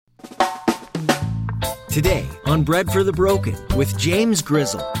Today on Bread for the Broken with James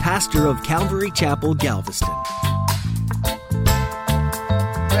Grizzle, pastor of Calvary Chapel, Galveston.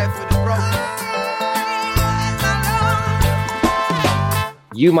 Bread for the broken.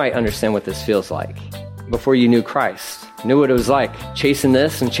 You might understand what this feels like. Before you knew Christ, knew what it was like, chasing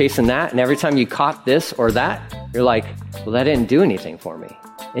this and chasing that, and every time you caught this or that, you're like, well, that didn't do anything for me.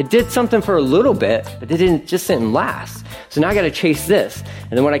 It did something for a little bit, but it didn't last. So now I got to chase this.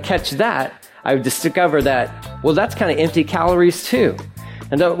 And then when I catch that, I would discover that, well, that's kind of empty calories too.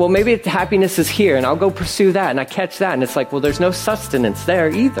 And then, well, maybe happiness is here, and I'll go pursue that, and I catch that, and it's like, well, there's no sustenance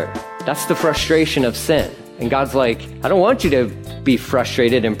there either. That's the frustration of sin. And God's like, I don't want you to be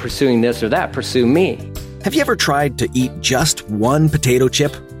frustrated in pursuing this or that. Pursue me. Have you ever tried to eat just one potato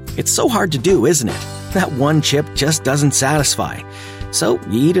chip? It's so hard to do, isn't it? That one chip just doesn't satisfy. So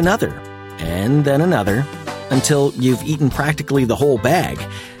you eat another, and then another, until you've eaten practically the whole bag.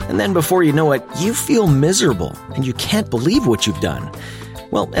 And then before you know it, you feel miserable, and you can't believe what you've done.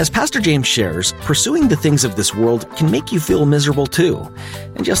 Well, as Pastor James shares, pursuing the things of this world can make you feel miserable too.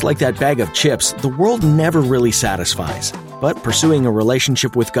 And just like that bag of chips, the world never really satisfies. But pursuing a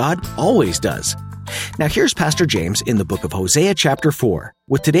relationship with God always does. Now here's Pastor James in the book of Hosea chapter 4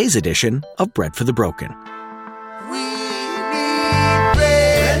 with today's edition of Bread for the Broken. We need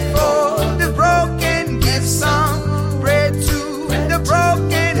bread for the broken. Give some bread to the broken.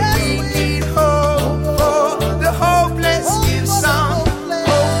 We need hope for the hopeless. Give some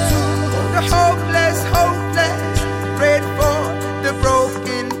hope to the hopeless. Bread for the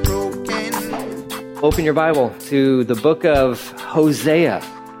broken. Open your Bible to the book of Hosea.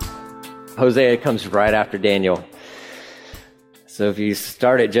 Hosea comes right after Daniel. So if you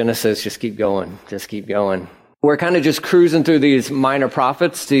start at Genesis, just keep going. We're kind of just cruising through these minor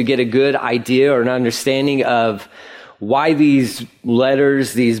prophets to get a good idea or an understanding of why these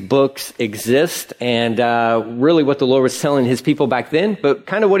letters, these books exist, and really what the Lord was telling his people back then, but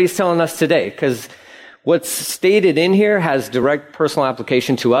kind of what he's telling us today, because what's stated in here has direct personal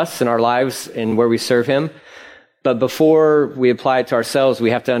application to us in our lives and where we serve him. But before we apply it to ourselves, we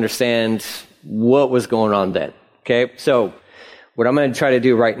have to understand what was going on then. Okay, so what I'm going to try to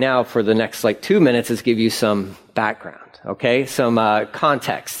do right now for the next 2 minutes is give you some background. Okay, some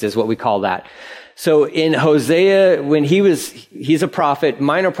context is what we call that. So in Hosea, when he's a prophet,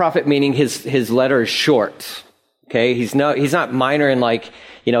 minor prophet, meaning his letter is short. Okay, he's not minor in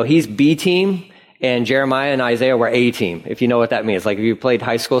he's B team. And Jeremiah and Isaiah were A team, if you know what that means. Like if you played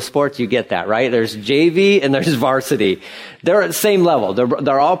high school sports, you get that, right? There's JV and there's varsity. They're at the same level.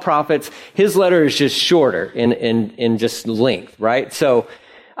 They're all prophets. His letter is just shorter in just length, right? So,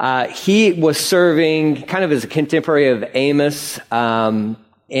 he was serving kind of as a contemporary of Amos,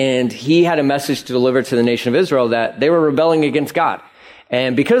 and he had a message to deliver to the nation of Israel that they were rebelling against God.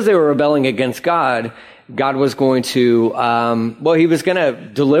 And because they were rebelling against God, God was going to, he was going to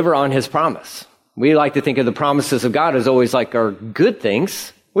deliver on his promise. We like to think of the promises of God as always are good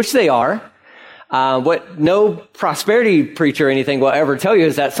things, which they are. What no prosperity preacher or anything will ever tell you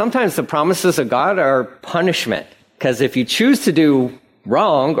is that sometimes the promises of God are punishment. Because if you choose to do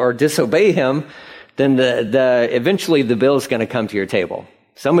wrong or disobey him, then eventually the bill is going to come to your table.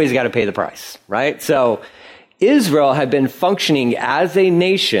 Somebody's got to pay the price, right? So Israel had been functioning as a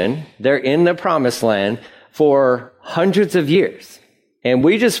nation. They're in the promised land for hundreds of years. And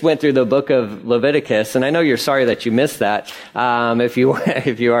we just went through the book of Leviticus, and I know you're sorry that you missed that. If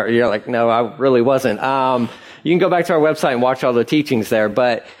you're like, no, I really wasn't. You can go back to our website and watch all the teachings there.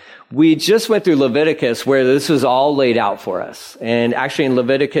 But we just went through Leviticus where this was all laid out for us. And actually in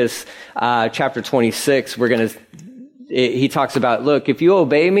Leviticus, chapter 26, he talks about, look, if you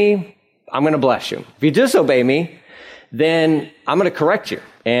obey me, I'm going to bless you. If you disobey me, then I'm going to correct you.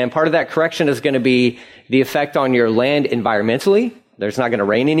 And part of that correction is going to be the effect on your land environmentally. There's not going to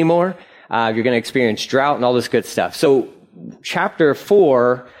rain anymore. You're going to experience drought and all this good stuff. So chapter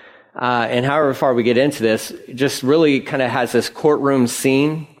 4, and however far we get into this, just really kind of has this courtroom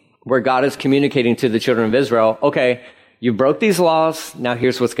scene where God is communicating to the children of Israel, okay, you broke these laws. Now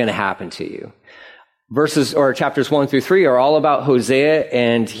here's what's going to happen to you. Chapters 1 through 3 are all about Hosea,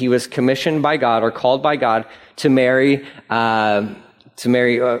 and he was commissioned by God or called by God to marry, I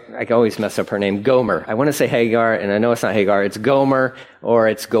always mess up her name, Gomer. I want to say Hagar, and I know it's not Hagar, it's Gomer, or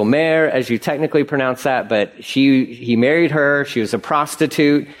it's Gomer, as you technically pronounce that, but he married her, she was a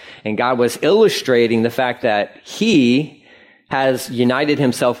prostitute, and God was illustrating the fact that he has united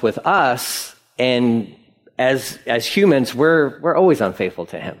himself with us, and as humans, we're always unfaithful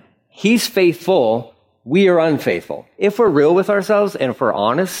to him. He's faithful, we are unfaithful. If we're real with ourselves, and if we're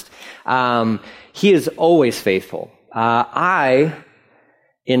honest, he is always faithful. I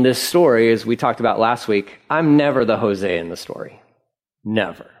in this story, as we talked about last week, I'm never the Hosea in the story.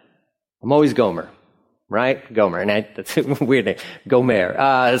 Never. I'm always Gomer, right? Gomer. And that's a weird name. Gomer.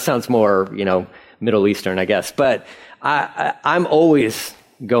 It sounds more, Middle Eastern, I guess. But I'm always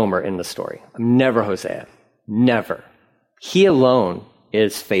Gomer in the story. I'm never Hosea. Never. He alone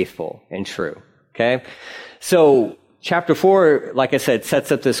is faithful and true. Okay? So chapter 4, like I said,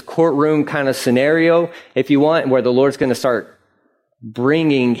 sets up this courtroom kind of scenario, if you want, where the Lord's going to start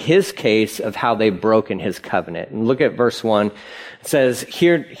bringing his case of how they've broken his covenant. And look at verse 1. It says,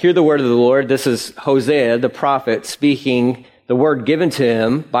 hear the word of the Lord. This is Hosea, the prophet, speaking the word given to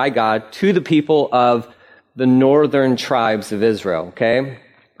him by God to the people of the northern tribes of Israel. Okay?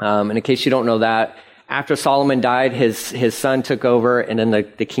 And in case you don't know that, after Solomon died, his son took over, and then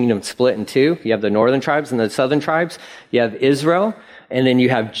the kingdom split in two. You have the northern tribes and the southern tribes. You have Israel, and then you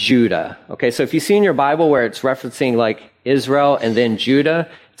have Judah. Okay, so if you see in your Bible where it's referencing like Israel and then Judah,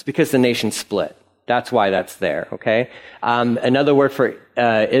 it's because the nation split. That's why that's there, okay? Another word for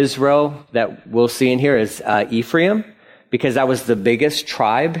Israel that we'll see in here is Ephraim, because that was the biggest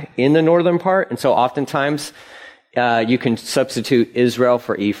tribe in the northern part. And so oftentimes you can substitute Israel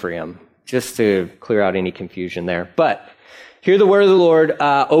for Ephraim, just to clear out any confusion there. But hear the word of the Lord,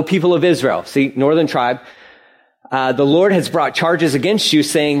 O people of Israel. See, northern tribe. The Lord has brought charges against you,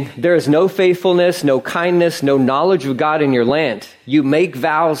 saying, there is no faithfulness, no kindness, no knowledge of God in your land. You make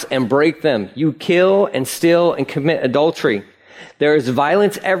vows and break them. You kill and steal and commit adultery. There is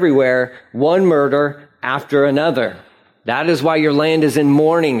violence everywhere, one murder after another. That is why your land is in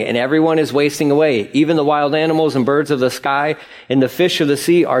mourning and everyone is wasting away. Even the wild animals and birds of the sky and the fish of the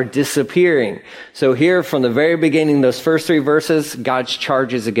sea are disappearing. So here from the very beginning, those first 3 verses, God's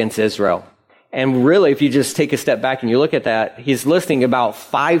charges against Israel. And really, if you just take a step back and you look at that, he's listing about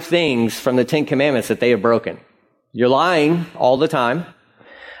 5 things from the 10 commandments that they have broken. You're lying all the time.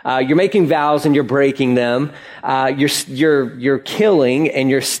 You're making vows and you're breaking them. You're killing and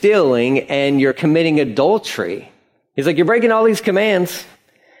you're stealing and you're committing adultery. He's like, you're breaking all these commands.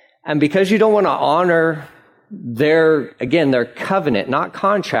 And because you don't want to honor their covenant, not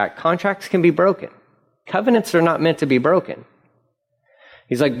contract. Contracts can be broken. Covenants are not meant to be broken.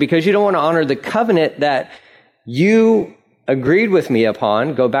 He's like, because you don't want to honor the covenant that you agreed with me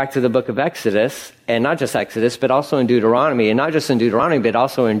upon, go back to the book of Exodus, and not just Exodus, but also in Deuteronomy, and not just in Deuteronomy, but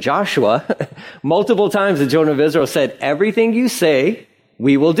also in Joshua. Multiple times the children of Israel said, everything you say,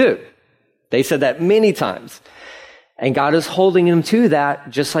 we will do. They said that many times. And God is holding him to that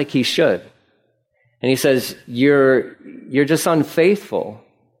just like he should. And he says, you're just unfaithful.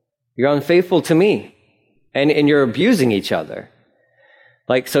 You're unfaithful to me. And you're abusing each other.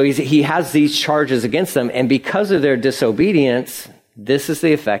 Like, so he has these charges against them. And because of their disobedience, this is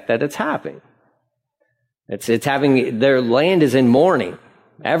the effect that it's having. It's having, their land is in mourning.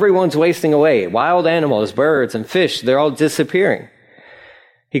 Everyone's wasting away. Wild animals, birds, and fish, they're all disappearing.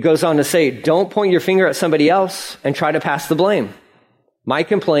 He goes on to say, don't point your finger at somebody else and try to pass the blame. My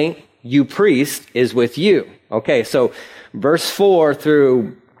complaint, you priest, is with you. Okay, so verse 4,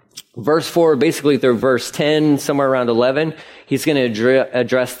 basically through verse 10, somewhere around 11, he's going to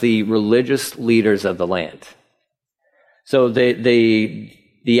address the religious leaders of the land. So the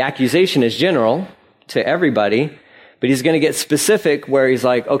accusation is general to everybody, but he's going to get specific where he's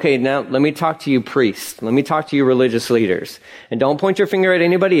like, okay, now let me talk to you priests. Let me talk to you religious leaders. And don't point your finger at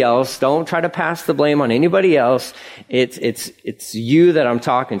anybody else. Don't try to pass the blame on anybody else. It's you that I'm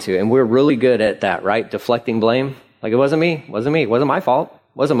talking to. And we're really good at that, right? Deflecting blame. Like, it wasn't me. It wasn't my fault.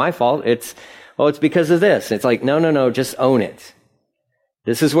 It's because of this. It's like, no, just own it.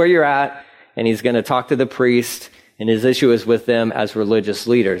 This is where you're at. And he's going to talk to the priest. And his issue is with them as religious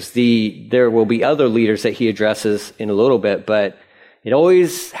leaders. There will be other leaders that he addresses in a little bit, but it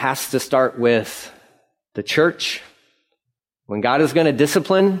always has to start with the church. When God is going to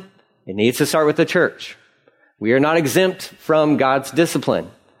discipline, it needs to start with the church. We are not exempt from God's discipline.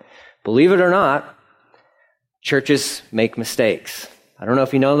 Believe it or not, churches make mistakes. I don't know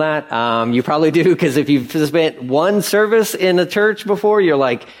if you know that. You probably do, because if you've spent one service in a church before, you're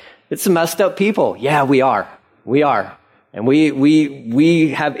like, it's some messed up people. Yeah, we are. And we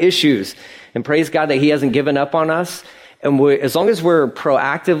have issues. And praise God that he hasn't given up on us. And as long as we're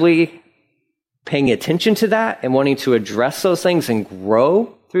proactively paying attention to that and wanting to address those things and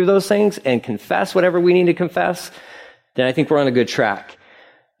grow through those things and confess whatever we need to confess, then I think we're on a good track.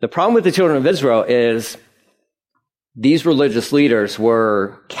 The problem with the children of Israel is these religious leaders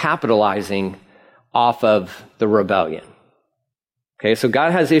were capitalizing off of the rebellion. Okay, so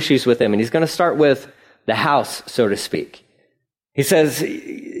God has issues with them, and he's going to start with the house, so to speak. He says,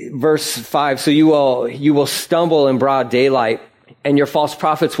 verse 5, so you will stumble in broad daylight and your false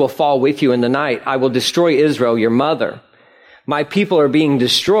prophets will fall with you in the night. I will destroy Israel, your mother. My people are being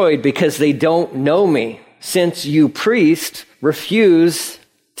destroyed because they don't know me, since you priests refuse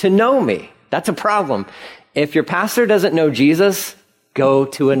to know me. That's a problem. If your pastor doesn't know Jesus, go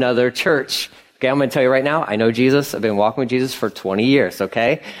to another church. Okay, I'm going to tell you right now, I know Jesus. I've been walking with Jesus for 20 years,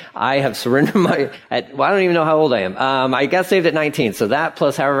 okay? I have surrendered I don't even know how old I am. I got saved at 19, so that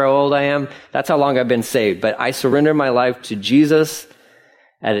plus however old I am, that's how long I've been saved. But I surrendered my life to Jesus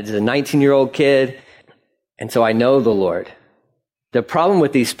as a 19-year-old kid, and so I know the Lord. The problem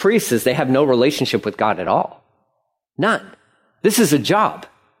with these priests is they have no relationship with God at all. None. This is a job.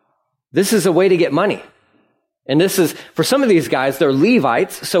 This is a way to get money. And this is, for some of these guys, they're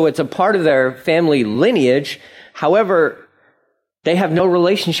Levites, so it's a part of their family lineage. However, they have no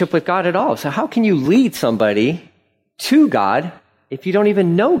relationship with God at all. So how can you lead somebody to God if you don't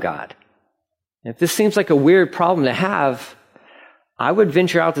even know God? If this seems like a weird problem to have, I would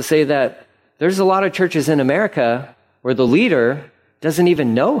venture out to say that there's a lot of churches in America where the leader doesn't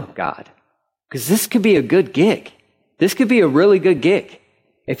even know God. Because this could be a good gig. This could be a really good gig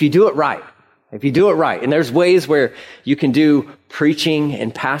if you do it right. If you do it right. And there's ways where you can do preaching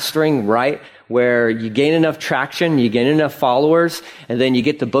and pastoring right, where you gain enough traction, you gain enough followers, and then you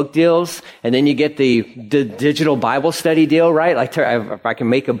get the book deals, and then you get the digital Bible study deal, right? Like if I can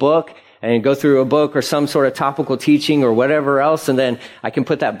make a book and go through a book or some sort of topical teaching or whatever else, and then I can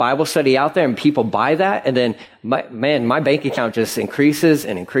put that Bible study out there and people buy that, and then my bank account just increases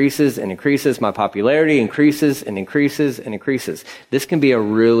and increases and increases. My popularity increases and increases and increases. This can be a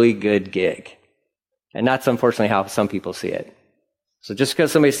really good gig. And that's unfortunately how some people see it. So just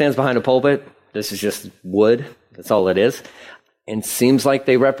because somebody stands behind a pulpit, this is just wood. That's all it is. And seems like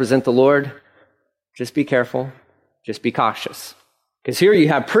they represent the Lord. Just be careful. Just be cautious. Because here you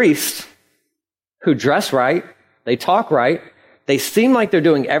have priests who dress right. They talk right. They seem like they're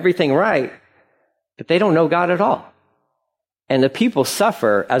doing everything right, but they don't know God at all. And the people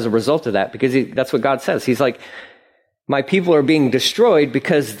suffer as a result of that because that's what God says. He's like, my people are being destroyed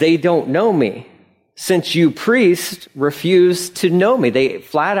because they don't know me. Since you priests refuse to know me. They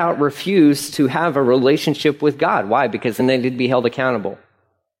flat out refuse to have a relationship with God. Why? Because then they'd be held accountable.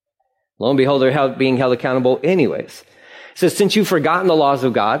 Lo and behold, they're being held accountable anyways. It says, since you've forgotten the laws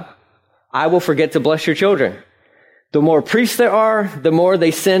of God, I will forget to bless your children. The more priests there are, the more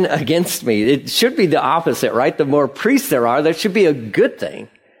they sin against me. It should be the opposite, right? The more priests there are, that should be a good thing.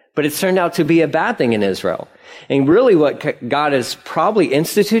 But it's turned out to be a bad thing in Israel. And really what God is probably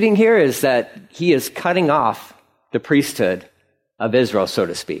instituting here is that he is cutting off the priesthood of Israel, so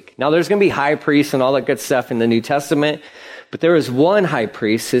to speak. Now, there's going to be high priests and all that good stuff in the New Testament, but there is one high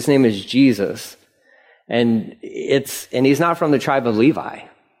priest. His name is Jesus. And he's not from the tribe of Levi.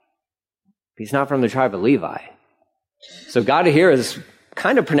 He's not from the tribe of Levi. So God here is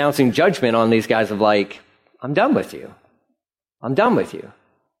kind of pronouncing judgment on these guys of like, I'm done with you. I'm done with you.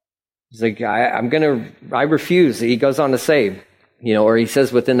 He's like, I refuse. He goes on to say, or he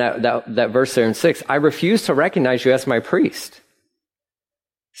says within that verse there in 6, I refuse to recognize you as my priest.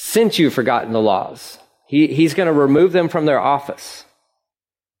 Since you've forgotten the laws, he's going to remove them from their office.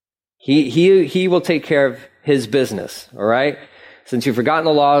 He will take care of his business. All right. Since you've forgotten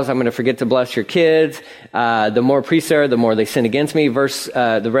the laws, I'm going to forget to bless your kids. The more priests there are, the more they sin against me.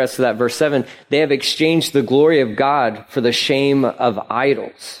 The rest of that verse 7, they have exchanged the glory of God for the shame of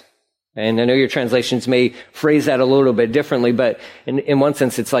idols. And I know your translations may phrase that a little bit differently, but in one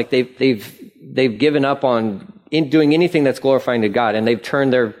sense, it's like they've given up on doing anything that's glorifying to God, and they've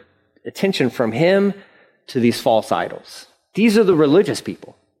turned their attention from him to these false idols. These are the religious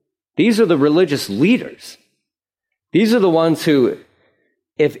people. These are the religious leaders. These are the ones who,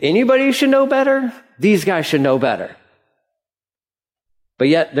 if anybody should know better, these guys should know better. But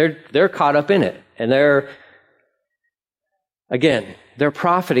yet they're caught up in it, and they're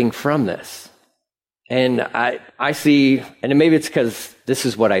profiting from this. And I see, and maybe it's because this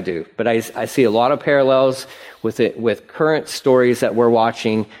is what I do, but I see a lot of parallels with current stories that we're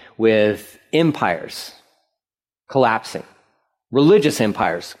watching with empires collapsing, religious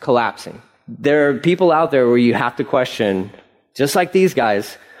empires collapsing. There are people out there where you have to question, just like these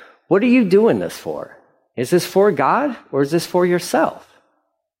guys, what are you doing this for? Is this for God or is this for yourself?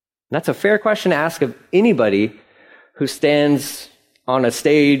 And that's a fair question to ask of anybody who stands on a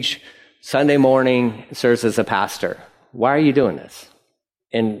stage Sunday morning and serves as a pastor. Why are you doing this?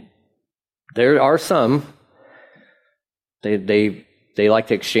 And there are some, they like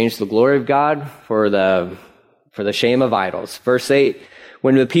to exchange the glory of God for the shame of idols. Verse 8,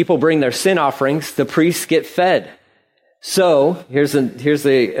 when the people bring their sin offerings, the priests get fed. So, here's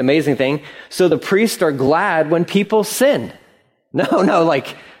the amazing thing. So the priests are glad when people sin.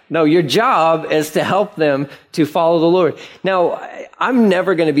 No, your job is to help them to follow the Lord. Now, I'm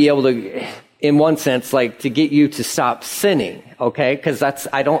never going to be able to, in one sense, to get you to stop sinning, okay? Because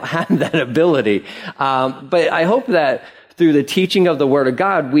I don't have that ability. But I hope that through the teaching of the Word of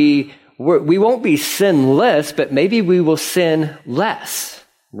God, we won't be sinless, but maybe we will sin less,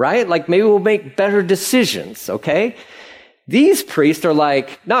 right? Maybe we'll make better decisions, okay? These priests are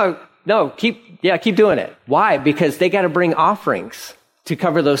no, keep doing it. Why? Because they got to bring offerings to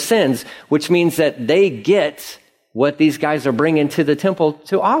cover those sins, which means that they get what these guys are bringing to the temple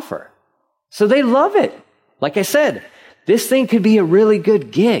to offer. So they love it. Like I said, this thing could be a really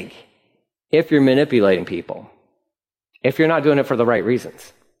good gig if you're manipulating people, if you're not doing it for the right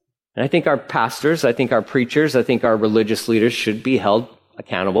reasons. And I think our pastors, I think our preachers, I think our religious leaders should be held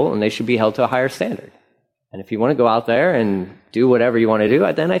accountable, and they should be held to a higher standard. And if you want to go out there and do whatever you want to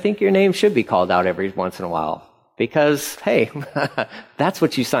do, then I think your name should be called out every once in a while. Because, hey, that's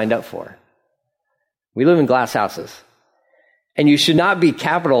what you signed up for. We live in glass houses. And you should not be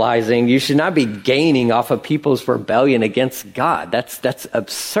capitalizing, you should not be gaining off of people's rebellion against God. That's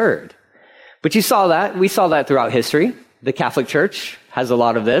absurd. But we saw that throughout history. The Catholic Church has a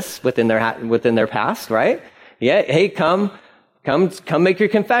lot of this within their past, right? Yeah, hey, come make your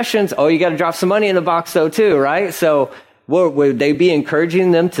confessions. Oh, you got to drop some money in the box though too, right? So would they be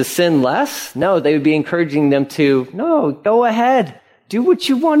encouraging them to sin less? No, they would be encouraging them to, no, go ahead. Do what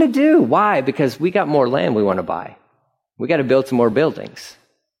you want to do. Why? Because we got more land we want to buy. We got to build some more buildings.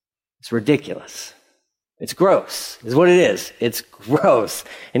 It's ridiculous. It's gross, is what it is. It's gross.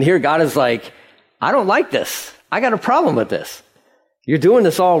 And here God is like, I don't like this. I got a problem with this. You're doing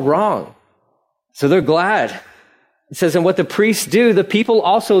this all wrong. So they're glad. It says, and what the priests do, the people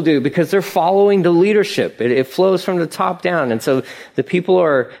also do, because they're following the leadership. It flows from the top down. And so the people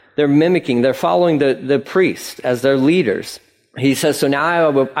they're mimicking, they're following the priest as their leaders. He says, so now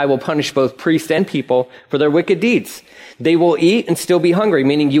I will punish both priests and people for their wicked deeds. They will eat and still be hungry,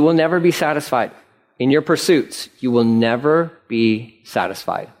 meaning you will never be satisfied. In your pursuits, you will never be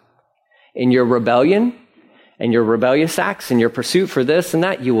satisfied. In your rebellion, and your rebellious acts and your pursuit for this and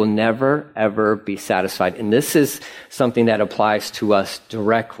that, you will never, ever be satisfied. And this is something that applies to us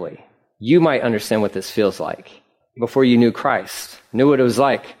directly. You might understand what this feels like. Before you knew Christ, knew what it was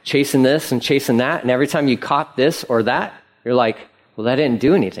like, chasing this and chasing that, and every time you caught this or that, you're like, well, that didn't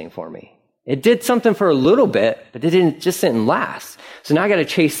do anything for me. It did something for a little bit, but it didn't last. So now I got to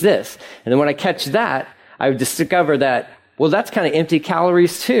chase this. And then when I catch that, I discover that, well, that's kind of empty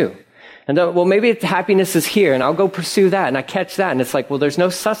calories too. And well, maybe happiness is here, and I'll go pursue that, and I catch that, and it's like, well, there's no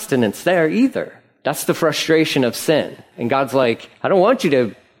sustenance there either. That's the frustration of sin. And God's like, I don't want you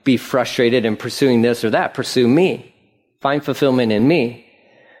to be frustrated in pursuing this or that. Pursue me. Find fulfillment in me.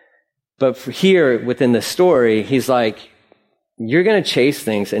 But here, within the story, he's like, you're going to chase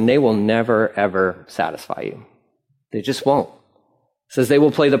things, and they will never, ever satisfy you. They just won't. It says they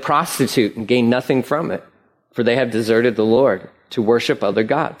will play the prostitute and gain nothing from it, for they have deserted the Lord to worship other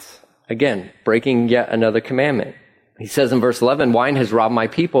gods. Again, breaking yet another commandment. He says in verse 11, wine has robbed my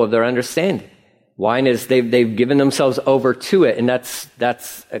people of their understanding. Wine is, they've given themselves over to it, and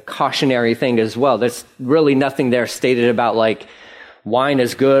that's a cautionary thing as well. There's really nothing there stated about wine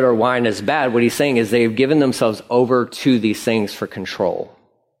is good or wine is bad. What he's saying is they've given themselves over to these things for control.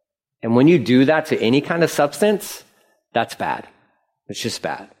 And when you do that to any kind of substance, that's bad. It's just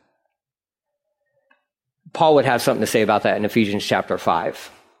bad. Paul would have something to say about that in Ephesians chapter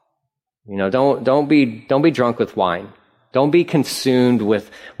 5. Don't be drunk with wine. Don't be consumed with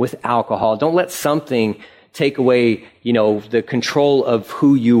alcohol. Don't let something take away, the control of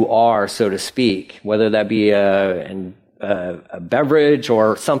who you are, so to speak, whether that be a beverage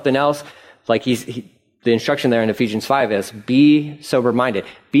or something else. The instruction there in Ephesians 5 is be sober-minded.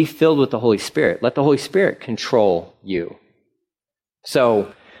 Be filled with the Holy Spirit. Let the Holy Spirit control you.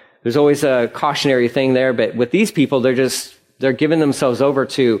 So there's always a cautionary thing there, but with these people, they're giving themselves over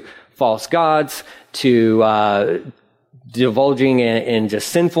to false gods, to divulging in just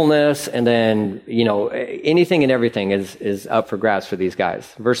sinfulness, and then, anything and everything is up for grabs for these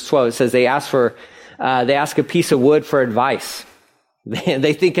guys. Verse 12, it says they ask a piece of wood for advice.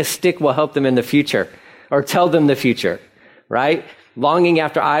 They think a stick will help them in the future, or tell them the future, right? Longing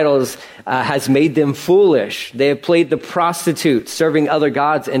after idols has made them foolish. They have played the prostitute, serving other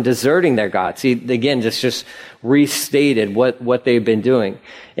gods and deserting their God. See, again, just restated what they've been doing.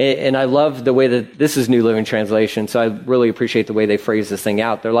 And I love the way that this is New Living Translation, so I really appreciate the way they phrase this thing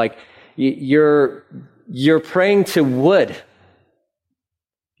out. They're like, you're praying to wood.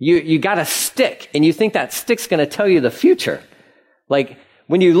 You got a stick, and you think that stick's going to tell you the future.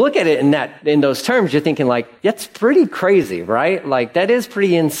 when you look at it in those terms, you're thinking like, that's pretty crazy, right? Like that is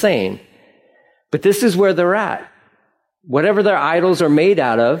pretty insane. But this is where they're at. Whatever their idols are made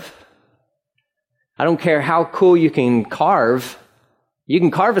out of, I don't care how cool you can carve. You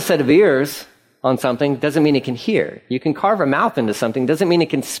can carve a set of ears on something, doesn't mean it can hear. You can carve a mouth into something, doesn't mean it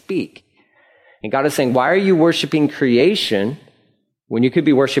can speak. And God is saying, why are you worshiping creation when you could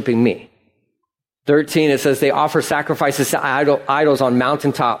be worshiping me? 13, it says they offer sacrifices to idols on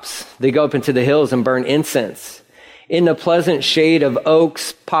mountaintops. They go up into the hills and burn incense in the pleasant shade of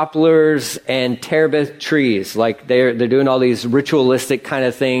oaks, poplars, and terebinth trees. Like they're doing all these ritualistic kind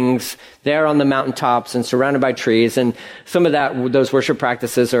of things there on the mountaintops and surrounded by trees. And some of those worship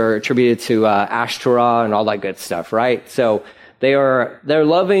practices are attributed to Ashtoreth and all that good stuff, right? So they're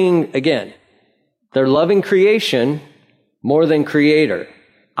loving, again, they're loving creation more than creator.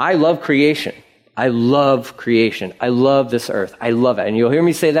 I love creation. I love creation. I love this earth. I love it. And you'll hear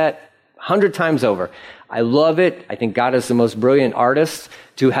me say that 100 times over. I love it. I think God is the most brilliant artist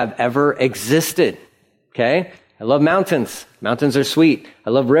to have ever existed. Okay? I love mountains. Mountains are sweet.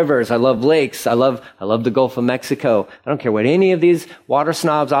 I love rivers. I love lakes. I love the Gulf of Mexico. I don't care what any of these water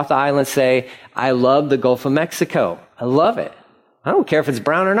snobs off the island say. I love the Gulf of Mexico. I love it. I don't care if it's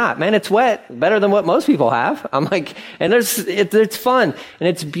brown or not. Man, it's wet. Better than what most people have. I'm like, and it's fun and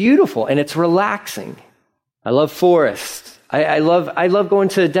it's beautiful and it's relaxing. I love forests. I love going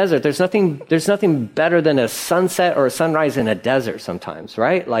to a desert. There's nothing better than a sunset or a sunrise in a desert sometimes,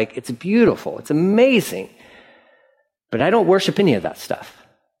 right? Like it's beautiful. It's amazing. But I don't worship any of that stuff.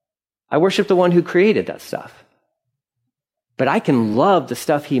 I worship the one who created that stuff. But I can love the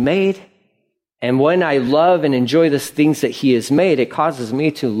stuff he made. And when I love and enjoy the things that he has made, it causes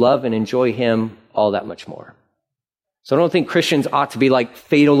me to love and enjoy him all that much more. So I don't think Christians ought to be like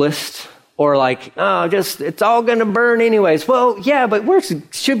fatalists or like, it's all going to burn anyways. Well, yeah, but we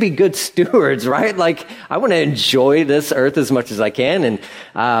should be good stewards, right? Like I want to enjoy this earth as much as I can. And,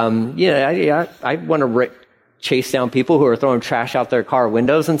 I want to chase down people who are throwing trash out their car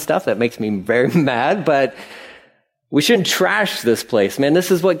windows and stuff. That makes me very mad, but we shouldn't trash this place, man. This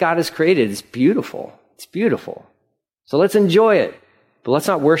is what God has created. It's beautiful. It's beautiful. So let's enjoy it, but let's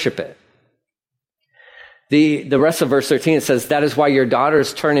not worship it. The rest of verse 13, it says, that is why your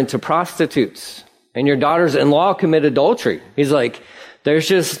daughters turn into prostitutes and your daughters-in-law commit adultery. He's like, there's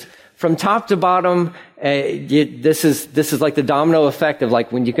just from top to bottom, this is like the domino effect of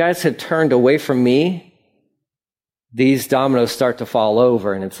like when you guys have turned away from me, these dominoes start to fall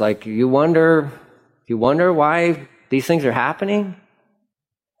over. And it's like, you wonder why these things are happening?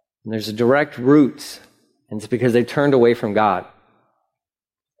 And there's a direct root, and it's because they turned away from God.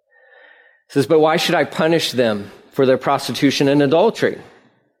 It says, but why should I punish them for their prostitution and adultery?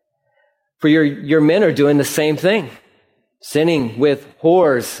 For your men are doing the same thing, sinning with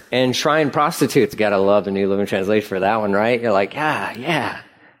whores and shrine prostitutes. Gotta love the New Living Translation for that one, right? You're like, yeah.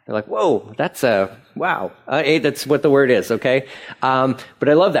 They're like, whoa, that's wow. That's what the word is, okay? But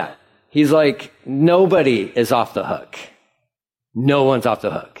I love that. He's like, nobody is off the hook. No one's off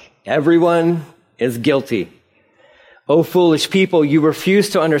the hook. Everyone is guilty. O foolish people, you refuse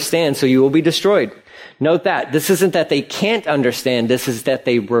to understand, so you will be destroyed. Note that. This isn't that they can't understand. This is that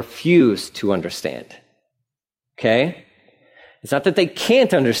they refuse to understand. Okay? It's not that they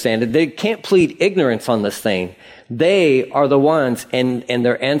can't understand it. They can't plead ignorance on this thing. They are the ones, and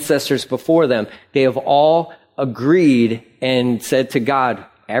their ancestors before them, they have all agreed and said to God,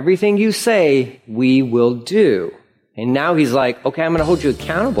 everything you say, we will do. And now he's like, okay, I'm going to hold you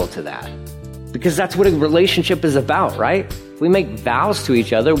accountable to that. Because that's what a relationship is about, right? If we make vows to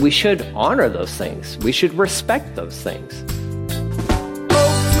each other, we should honor those things. We should respect those things. The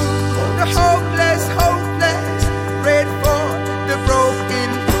hopeless, bread for the broken.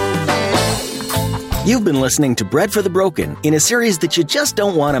 You've been listening to Bread for the Broken in a series that you just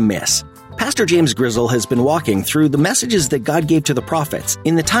don't want to miss. Pastor James Grizzle has been walking through the messages that God gave to the prophets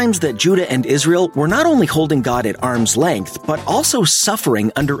in the times that Judah and Israel were not only holding God at arm's length, but also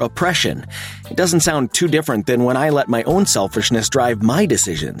suffering under oppression. It doesn't sound too different than when I let my own selfishness drive my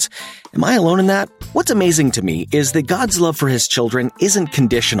decisions. Am I alone in that? What's amazing to me is that God's love for his children isn't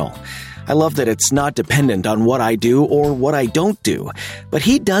conditional. I love that it's not dependent on what I do or what I don't do, but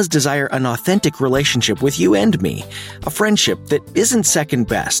he does desire an authentic relationship with you and me, a friendship that isn't second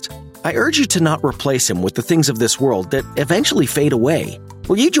best. I urge you to not replace him with the things of this world that eventually fade away.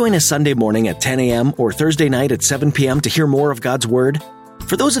 Will you join us Sunday morning at 10 a.m. or Thursday night at 7 p.m. to hear more of God's Word?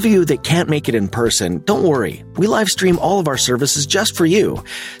 For those of you that can't make it in person, don't worry. We live stream all of our services just for you.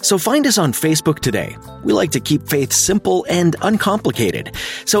 So find us on Facebook today. We like to keep faith simple and uncomplicated.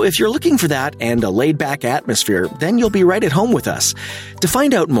 So if you're looking for that and a laid-back atmosphere, then you'll be right at home with us. To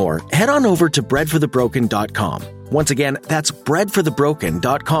find out more, head on over to breadforthebroken.com. Once again, that's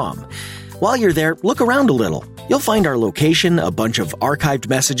breadforthebroken.com. While you're there, look around a little. You'll find our location, a bunch of archived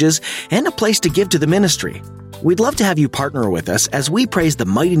messages, and a place to give to the ministry. We'd love to have you partner with us as we praise the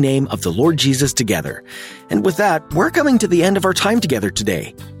mighty name of the Lord Jesus together. And with that, we're coming to the end of our time together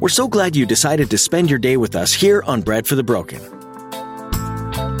today. We're so glad you decided to spend your day with us here on Bread for the Broken.